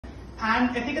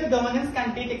And ethical governance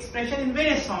can take expression in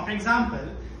various forms. For example,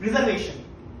 reservation.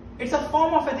 It's a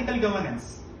form of ethical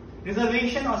governance.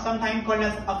 Reservation, or sometimes called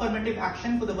as affirmative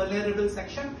action for the vulnerable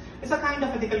section, is a kind of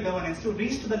ethical governance to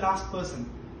reach to the last person.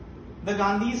 The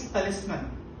Gandhi's talisman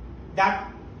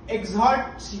that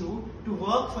exhorts you to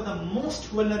work for the most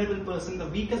vulnerable person, the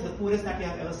weakest, the poorest that you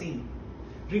have ever seen.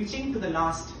 Reaching to the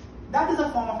last. That is a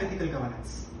form of ethical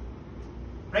governance.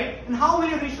 Right? And how will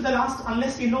you reach to the last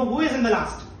unless you know who is in the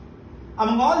last?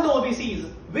 Among all the OBCs,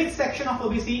 which section of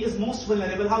OBC is most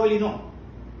vulnerable? How will you know?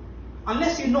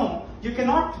 Unless you know, you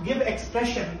cannot give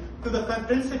expression to the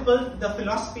principle, the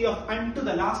philosophy of unto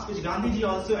the last, which Gandhiji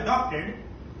also adopted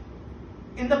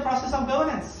in the process of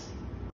governance.